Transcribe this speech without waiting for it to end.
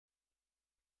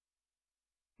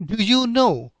Do you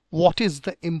know what is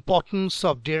the importance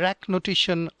of Dirac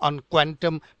notation on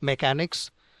quantum mechanics?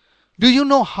 Do you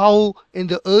know how in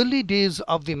the early days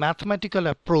of the mathematical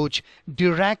approach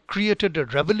Dirac created a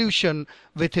revolution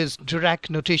with his Dirac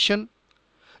notation?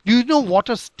 Do you know what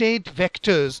are state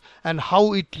vectors and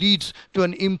how it leads to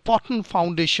an important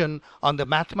foundation on the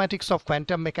mathematics of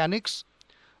quantum mechanics?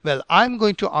 Well, I'm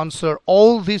going to answer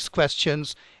all these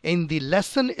questions in the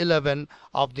lesson 11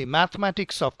 of the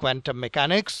mathematics of quantum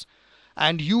mechanics,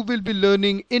 and you will be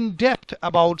learning in depth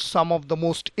about some of the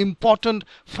most important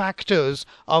factors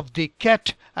of the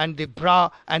ket and the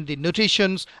bra and the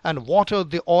notations and what are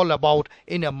they all about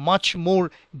in a much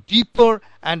more deeper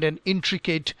and an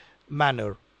intricate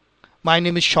manner. My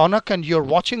name is Shaunak and you're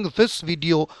watching this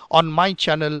video on my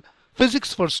channel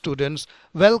Physics for Students.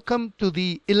 Welcome to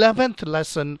the 11th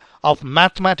lesson of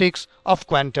Mathematics of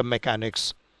Quantum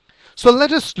Mechanics. So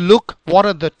let us look what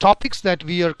are the topics that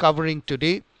we are covering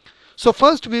today. So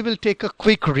first we will take a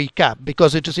quick recap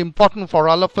because it is important for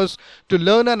all of us to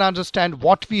learn and understand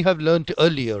what we have learned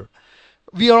earlier.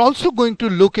 We are also going to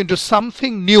look into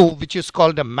something new which is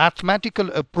called a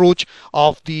mathematical approach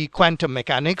of the quantum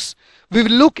mechanics. We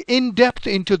will look in depth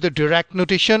into the Dirac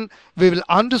notation. We will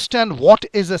understand what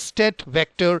is a state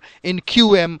vector in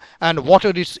QM and what are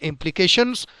its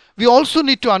implications. We also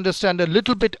need to understand a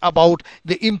little bit about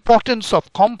the importance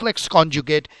of complex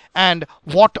conjugate and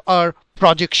what are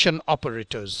projection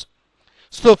operators.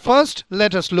 So first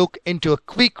let us look into a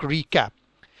quick recap.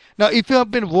 Now, if you have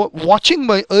been watching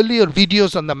my earlier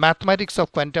videos on the mathematics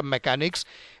of quantum mechanics,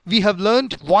 we have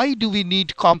learned why do we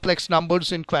need complex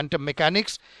numbers in quantum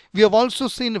mechanics. We have also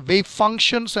seen wave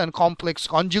functions and complex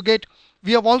conjugate.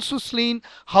 We have also seen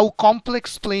how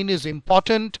complex plane is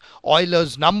important,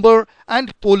 Euler's number,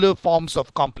 and polar forms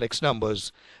of complex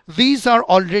numbers. These are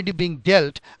already being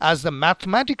dealt as the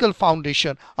mathematical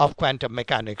foundation of quantum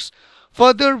mechanics.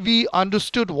 Further, we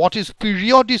understood what is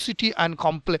periodicity and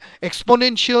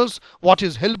exponentials, what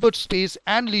is Hilbert space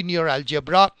and linear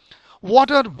algebra, what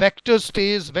are vector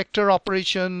space, vector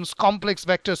operations, complex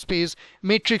vector space,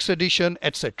 matrix addition,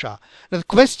 etc. Now, the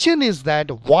question is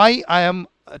that why I am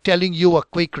telling you a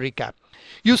quick recap.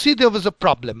 You see, there was a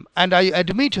problem, and I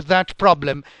admit that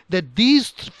problem, that these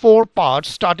four parts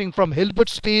starting from Hilbert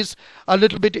space a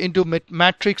little bit into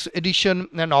matrix addition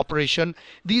and operation,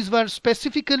 these were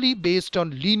specifically based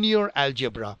on linear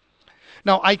algebra.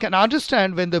 Now I can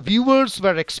understand when the viewers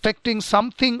were expecting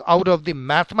something out of the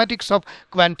mathematics of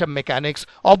quantum mechanics,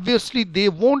 obviously they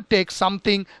won't take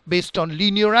something based on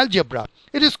linear algebra.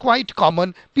 It is quite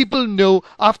common. People know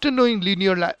after knowing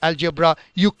linear algebra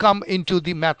you come into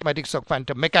the mathematics of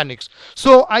quantum mechanics.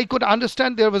 So I could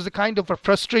understand there was a kind of a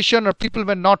frustration or people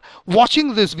were not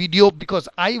watching this video because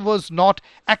I was not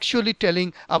actually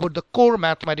telling about the core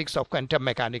mathematics of quantum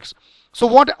mechanics. So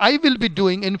what I will be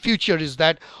doing in future is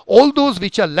that all those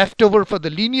which are left over for the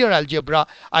linear algebra,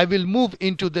 I will move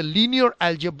into the linear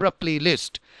algebra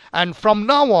playlist. And from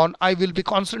now on, I will be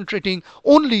concentrating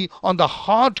only on the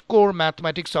hardcore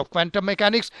mathematics of quantum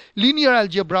mechanics. Linear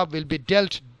algebra will be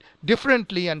dealt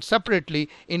differently and separately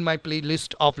in my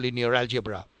playlist of linear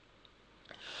algebra.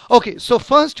 Okay, so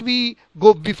first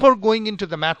before going into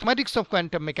the mathematics of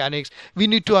quantum mechanics, we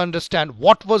need to understand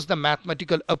what was the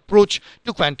mathematical approach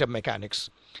to quantum mechanics.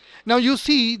 Now you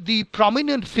see the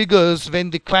prominent figures when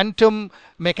the quantum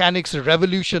mechanics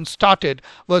revolution started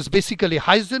was basically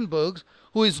Heisenberg,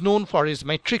 who is known for his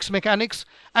matrix mechanics,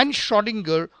 and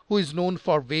Schrödinger, who is known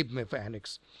for wave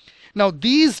mechanics. Now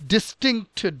these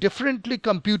distinct, differently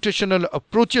computational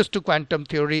approaches to quantum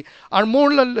theory are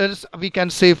more or less, we can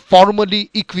say, formally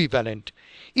equivalent,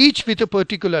 each with a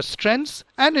particular strengths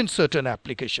and in certain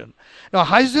application. Now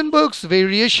Heisenberg's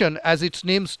variation, as its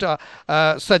name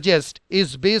suggests,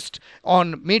 is based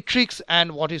on matrix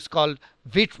and what is called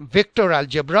vector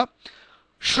algebra.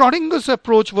 Schrödinger's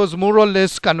approach was more or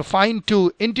less confined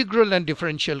to integral and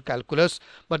differential calculus,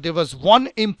 but there was one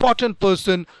important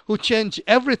person who changed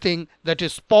everything, that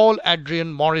is Paul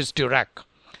Adrien Maurice Dirac.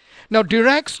 Now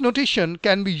Dirac's notation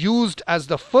can be used as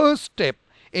the first step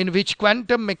in which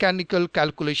quantum mechanical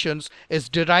calculations is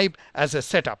derived as a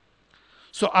setup.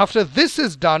 So after this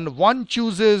is done, one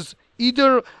chooses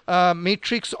either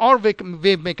matrix or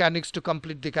wave mechanics to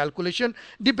complete the calculation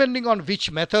depending on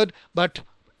which method, but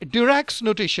Dirac's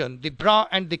notation, the bra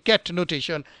and the ket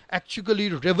notation, actually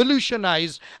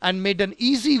revolutionized and made an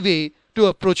easy way to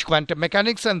approach quantum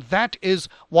mechanics, and that is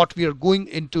what we are going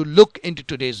into look into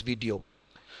today's video.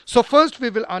 So first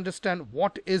we will understand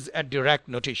what is a Dirac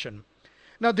notation.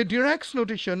 Now the Dirac's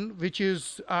notation, which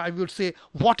is I would say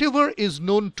whatever is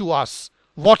known to us,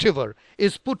 whatever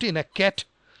is put in a ket.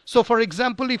 So for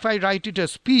example, if I write it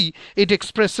as P, it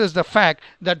expresses the fact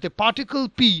that the particle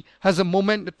P has a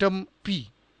momentum P.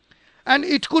 And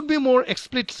it could be more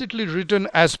explicitly written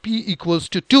as P equals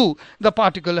to 2. The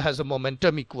particle has a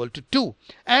momentum equal to 2.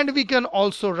 And we can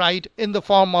also write in the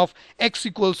form of x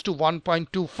equals to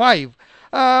 1.25.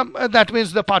 That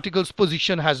means the particle's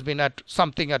position has been at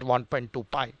something at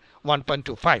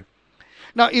 1.25.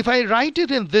 Now if I write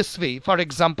it in this way, for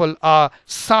example,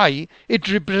 psi,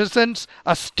 it represents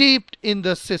a state in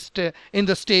the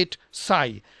state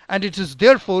psi, and it is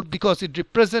therefore, because it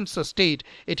represents a state,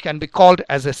 it can be called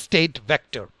as a state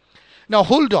vector. Now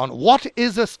hold on, what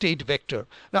is a state vector?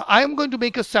 Now I am going to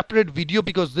make a separate video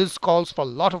because this calls for a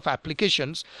lot of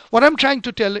applications. What I'm trying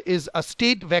to tell is a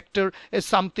state vector is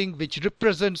something which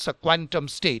represents a quantum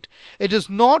state. It is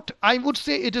not, I would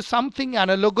say it is something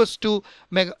analogous to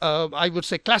I would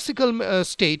say classical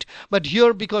state, but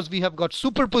here because we have got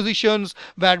superpositions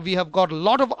where we have got a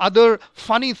lot of other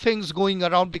funny things going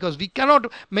around, because we cannot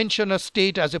mention a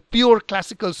state as a pure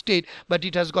classical state, but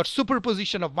it has got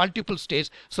superposition of multiple states.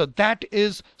 So that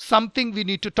is something we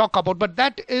need to talk about, but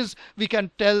that is, we can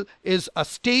tell, is a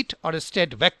state or a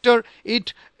state vector.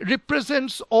 It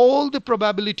represents all the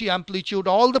probability amplitude,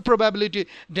 all the probability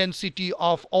density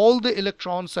of all the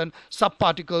electrons and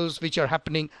subparticles which are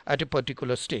happening at a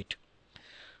particular state.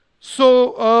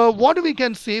 So what we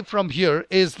can say from here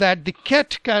is that the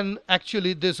ket can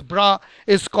actually, this bra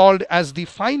is called as the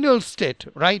final state,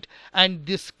 right? And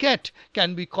this ket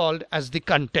can be called as the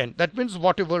content. That means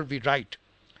whatever we write.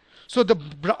 So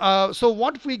so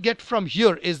what we get from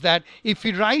here is that if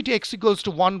we write x equals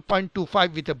to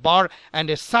 1.25 with a bar and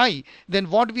a psi, then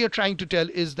what we are trying to tell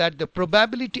is that the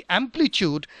probability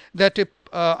amplitude that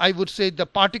I would say the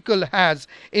particle has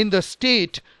in the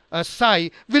state psi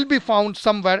will be found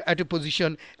somewhere at a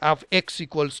position of x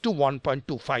equals to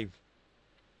 1.25.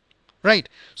 Right.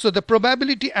 So the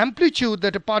probability amplitude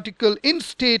that a particle in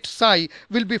state psi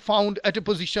will be found at a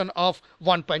position of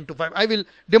 1.25. I will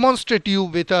demonstrate you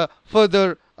with a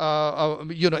further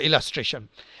illustration.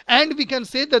 And we can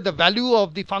say that the value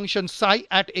of the function psi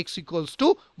at x equals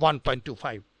to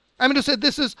 1.25. I mean to say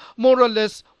this is more or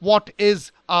less what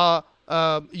is a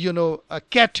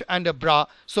ket and a bra.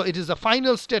 So it is a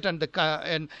final state, and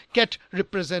and ket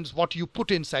represents what you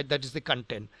put inside, that is the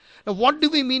content. Now what do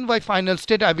we mean by final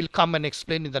state? I will come and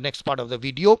explain in the next part of the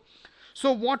video.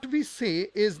 So what we say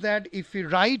is that if we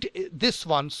write this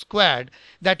one squared,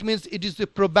 that means it is the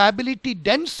probability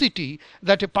density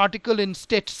that a particle in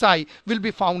state psi will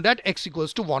be found at x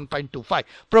equals to 1.25.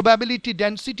 Probability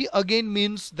density again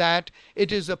means that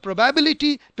it is a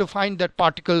probability to find that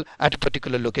particle at a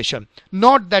particular location,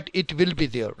 not that it will be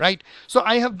there, right? So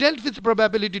I have dealt with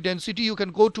probability density. You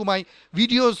can go to my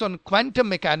videos on quantum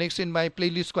mechanics in my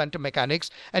playlist Quantum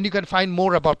Mechanics, and you can find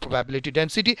more about probability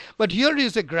density. But here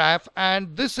is a graph,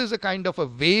 and this is a kind of a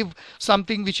wave,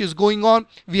 something which is going on.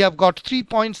 We have got 3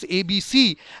 points A, B,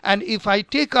 C, and if I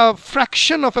take a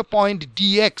fraction of a point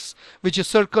dx, which is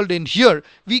circled in here,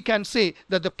 we can say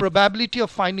that the probability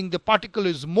of finding the particle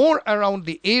is more around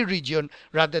the A region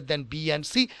rather than B and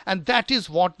C, and that is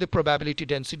what the probability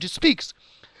density speaks.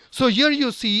 So here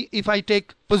you see, if I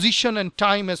take position and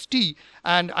time as t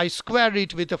and I square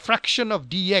it with a fraction of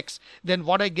dx, then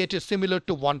what I get is similar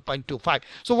to 1.25.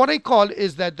 So what I call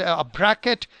is that a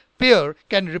bracket pair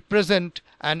can represent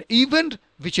an event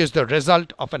which is the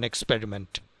result of an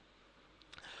experiment.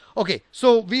 Okay,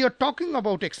 so we are talking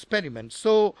about experiments.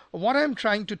 So what I'm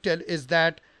trying to tell is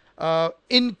that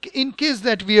in case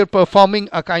that we are performing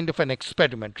a kind of an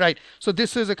experiment, right? So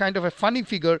this is a kind of a funny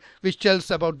figure which tells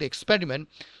about the experiment.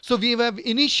 So we have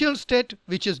initial state,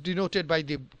 which is denoted by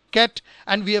the ket,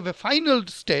 and we have a final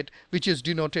state which is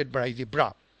denoted by the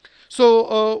bra.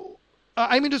 So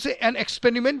I mean to say an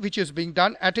experiment which is being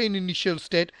done at an initial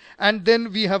state, and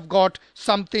then we have got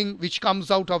something which comes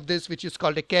out of this which is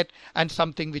called a ket, and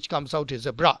something which comes out is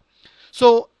a bra.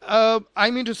 So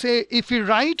I mean to say, if we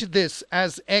write this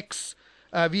as x,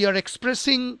 we are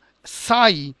expressing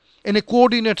psi in a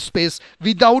coordinate space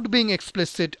without being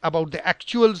explicit about the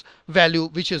actual value,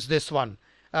 which is this one,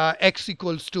 x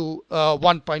equals to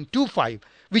 1.25,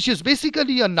 which is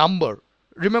basically a number.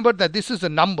 Remember that this is a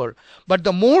number, but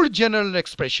the more general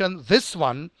expression, this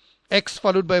one, x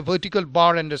followed by a vertical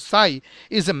bar and a psi,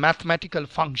 is a mathematical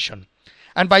function.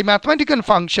 And by mathematical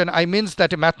function, I means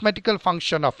that a mathematical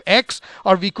function of x,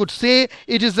 or we could say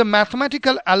it is a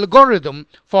mathematical algorithm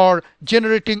for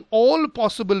generating all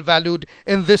possible valued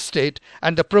in this state,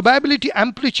 and the probability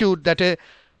amplitude that a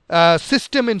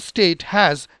system in state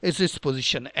has is its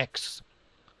position x.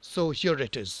 So here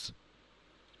it is.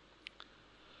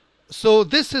 So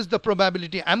this is the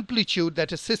probability amplitude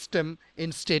that a system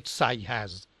in state psi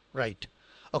has, right?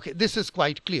 Okay, this is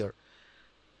quite clear.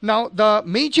 Now the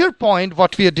major point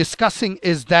what we are discussing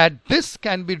is that this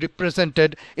can be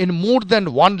represented in more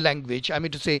than one language. I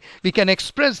mean to say, we can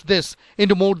express this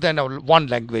into more than one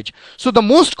language. So the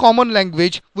most common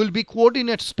language will be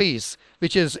coordinate space,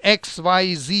 which is x,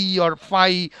 y, z or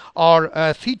phi or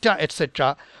theta,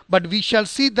 etc. But we shall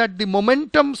see that the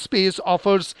momentum space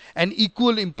offers an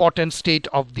equal important state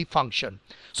of the function.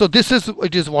 So this is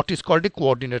what is called a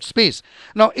coordinate space.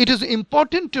 Now it is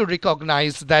important to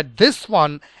recognize that this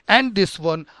one and this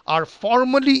one are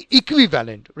formally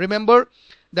equivalent. Remember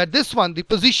that this one, the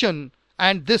position,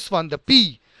 and this one, the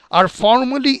p, are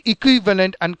formally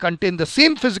equivalent and contain the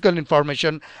same physical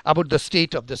information about the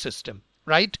state of the system,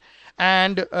 right?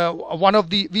 And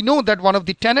we know that one of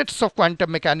the tenets of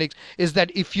quantum mechanics is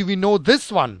that if we know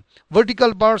this one,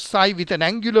 vertical bar psi with an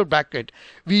angular bracket,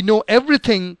 we know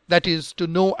everything that is to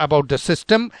know about the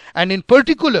system. And in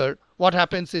particular, what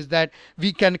happens is that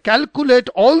we can calculate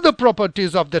all the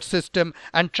properties of the system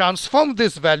and transform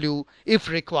this value, if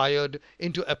required,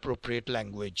 into appropriate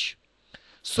language.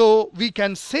 So we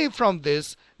can say from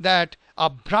this that a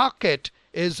bracket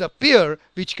is a pair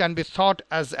which can be thought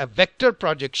as a vector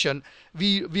projection.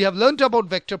 We have learned about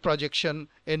vector projection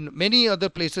in many other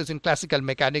places in classical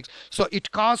mechanics. So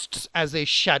it casts as a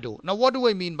shadow. Now what do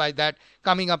I mean by that?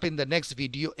 Coming up in the next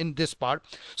video in this part.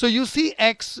 So you see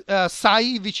x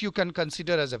psi, which you can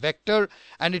consider as a vector,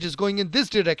 and it is going in this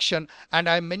direction, and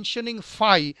I'm mentioning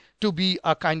phi to be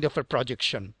a kind of a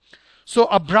projection. So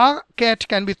a bracket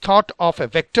can be thought of a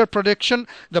vector projection,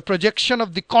 the projection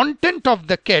of the content of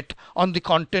the ket on the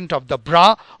content of the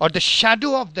bra, or the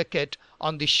shadow of the ket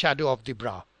on the shadow of the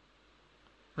bra,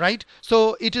 right?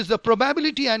 So it is the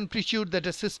probability amplitude that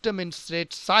a system in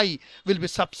state psi will be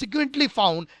subsequently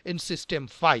found in system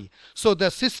phi. So the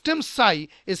system psi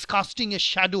is casting a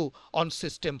shadow on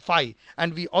system phi,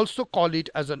 and we also call it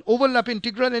as an overlap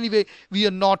integral. Anyway, we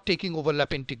are not taking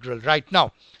overlap integral right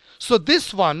now. So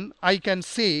this one, I can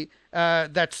say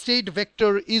that state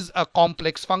vector is a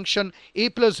complex function a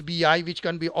plus bi, which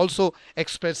can be also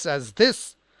expressed as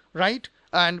this, right?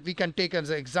 And we can take as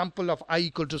an example of I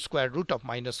equal to square root of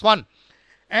 -1.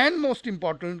 And most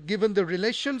important, given the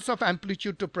relations of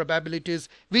amplitude to probabilities,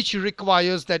 which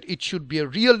requires that it should be a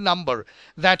real number,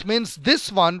 that means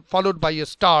this one followed by a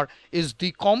star is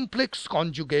the complex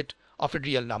conjugate of a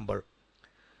real number.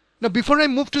 Now before I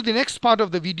move to the next part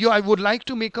of the video, I would like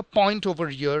to make a point over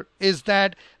here, is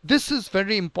that this is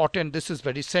very important, this is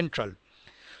very central.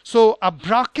 So a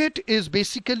bracket is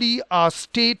basically a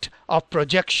state of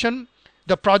projection,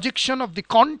 the projection of the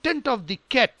content of the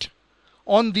ket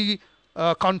on the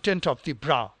content of the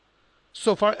bra.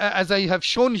 So as I have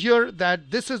shown here, that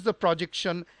this is the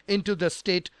projection into the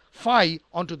state phi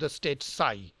onto the state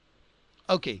psi.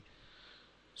 Okay.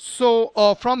 So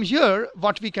from here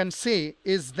what we can say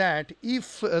is that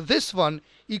if this one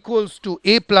equals to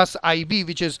a plus ib,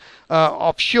 which is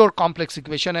of sure complex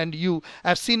equation, and you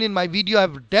have seen in my video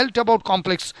I've dealt about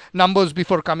complex numbers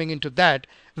before coming into that,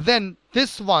 then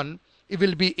this one, it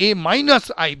will be a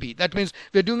minus ib. That means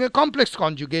we're doing a complex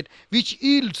conjugate which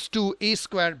yields to a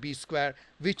square b square,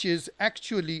 which is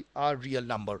actually a real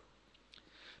number.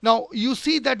 Now you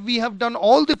see that we have done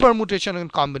all the permutation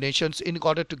and combinations in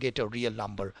order to get a real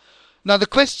number. Now the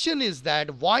question is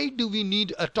that why do we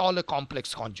need at all a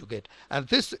complex conjugate? And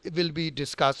this will be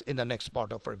discussed in the next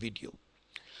part of our video.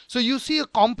 So you see, a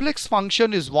complex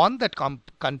function is one that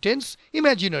contains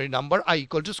imaginary number I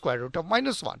equal to square root of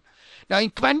 -1. Now in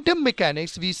quantum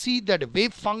mechanics, we see that a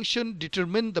wave function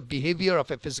determines the behavior of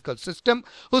a physical system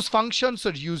whose functions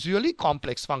are usually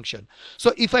complex function.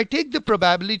 So if I take the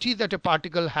probability that a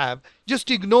particle have,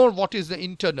 just ignore what is the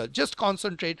internal, just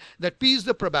concentrate that p is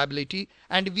the probability,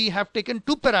 and we have taken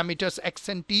two parameters x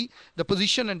and t, the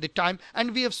position and the time,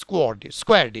 and we have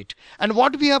squared it. And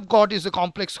what we have got is a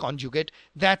complex conjugate.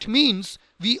 That means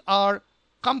we are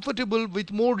comfortable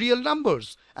with more real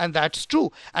numbers, and that's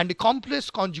true, and the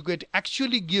complex conjugate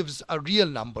actually gives a real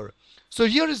number. So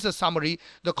here is the summary.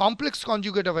 The complex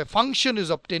conjugate of a function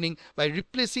is obtaining by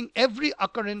replacing every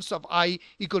occurrence of I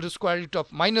equal to square root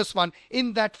of -1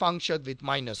 in that function with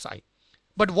 -I.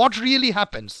 But what really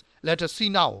happens? Let us see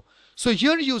now. So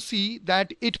here you see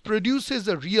that it produces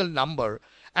a real number,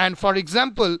 and for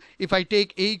example, if I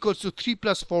take a equals to 3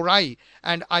 plus 4i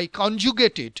and I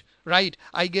conjugate it, right,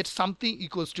 I get something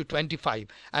equals to 25,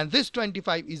 and this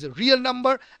 25 is a real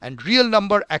number, and real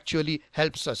number actually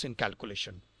helps us in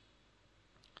calculation.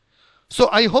 So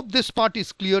I hope this part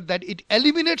is clear, that it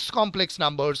eliminates complex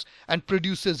numbers and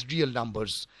produces real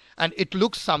numbers, and it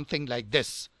looks something like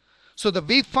this. So the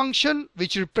wave function,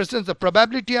 which represents the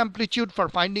probability amplitude for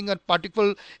finding a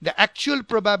particle, the actual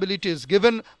probability is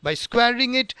given by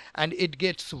squaring it, and it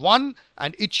gets 1,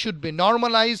 and it should be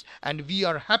normalized, and we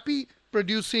are happy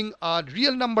producing a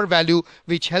real number value,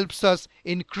 which helps us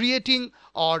in creating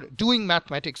or doing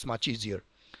mathematics much easier.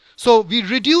 So we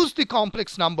reduce the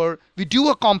complex number, we do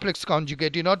a complex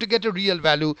conjugate in order to get a real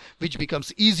value, which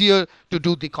becomes easier to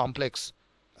do the complex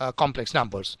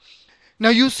numbers. Now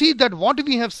you see that what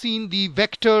we have seen, the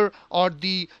vector or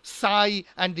the psi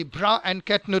and the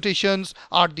Braandket notations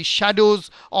are the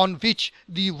shadows on which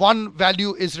the one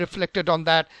value is reflected on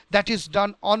that. That is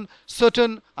done on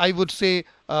certain, I would say,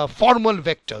 formal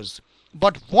vectors.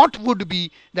 But what would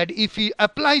be that if we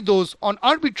apply those on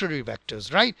arbitrary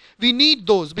vectors, right? We need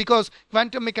those because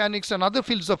quantum mechanics and other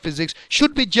fields of physics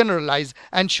should be generalized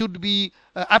and should be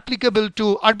applicable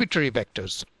to arbitrary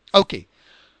vectors. Okay.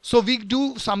 So we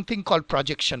do something called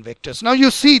projection vectors. Now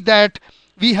you see that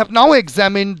we have now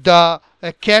examined the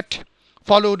ket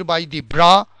followed by the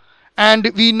bra,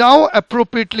 and we now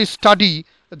appropriately study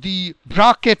the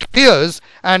bra-ket pairs,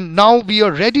 and now we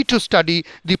are ready to study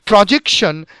the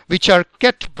projection, which are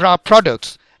ket-bra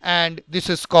products. And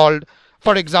this is called,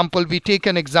 for example, we take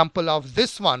an example of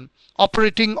this one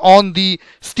operating on the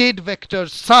state vector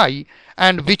psi,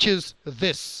 and which is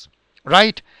this,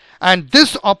 right? And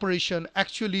this operation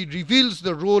actually reveals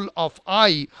the role of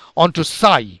I onto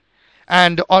psi,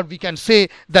 and or we can say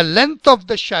the length of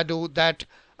the shadow that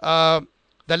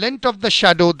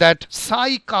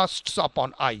psi casts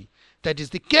upon I. That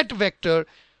is the ket vector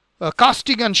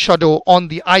casting a shadow on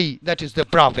the I, that is the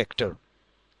bra vector.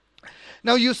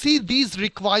 Now you see these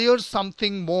require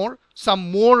something more, some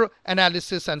more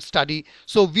analysis and study.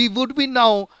 So we would be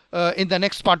now in the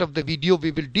next part of the video,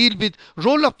 we will deal with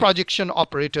role of projection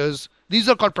operators. These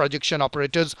are called projection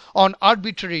operators on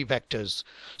arbitrary vectors.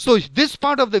 So this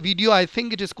part of the video, I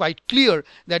think it is quite clear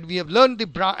that we have learned the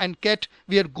bra and ket.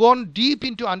 We have gone deep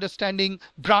into understanding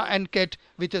bra and ket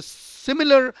with a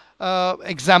similar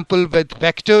example with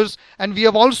vectors, and we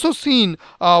have also seen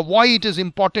why it is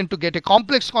important to get a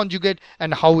complex conjugate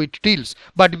and how it deals.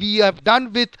 But we have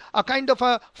done with a kind of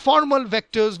a formal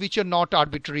vectors which are not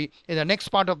arbitrary. In the next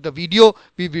part of the video,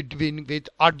 we will begin with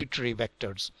arbitrary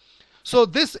vectors. So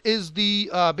this is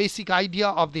the basic idea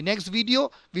of the next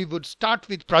video. We would start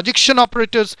with projection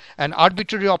operators and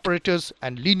arbitrary operators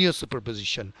and linear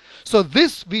superposition. So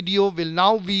this video will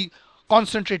now be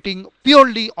concentrating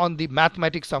purely on the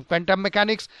mathematics of quantum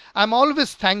mechanics. I'm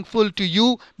always thankful to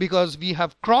you because we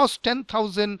have crossed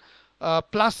 10,000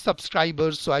 plus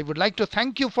subscribers. So I would like to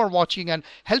thank you for watching and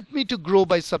help me to grow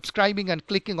by subscribing and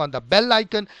clicking on the bell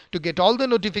icon to get all the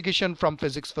notification from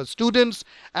Physics for Students.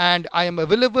 And I am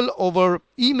available over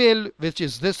email, which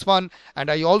is this one. And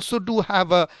I also do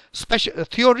have a special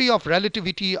theory of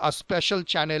relativity, a special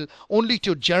channel only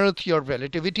to general theory of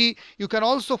relativity. You can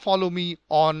also follow me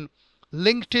on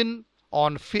LinkedIn,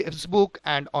 on Facebook,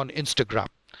 and on Instagram.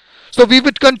 So we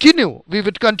would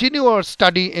continue our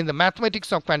study in the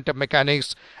mathematics of quantum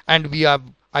mechanics, and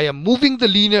I am moving the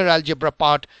linear algebra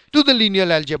part to the linear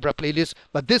algebra playlist,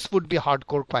 but this would be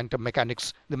hardcore quantum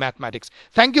mechanics, the mathematics.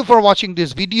 Thank you for watching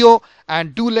this video,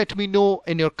 and do let me know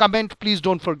in your comment. Please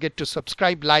don't forget to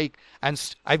subscribe, like,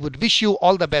 and I would wish you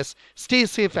all the best. Stay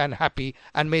safe and happy,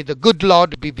 and may the good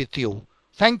Lord be with you.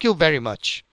 Thank you very much.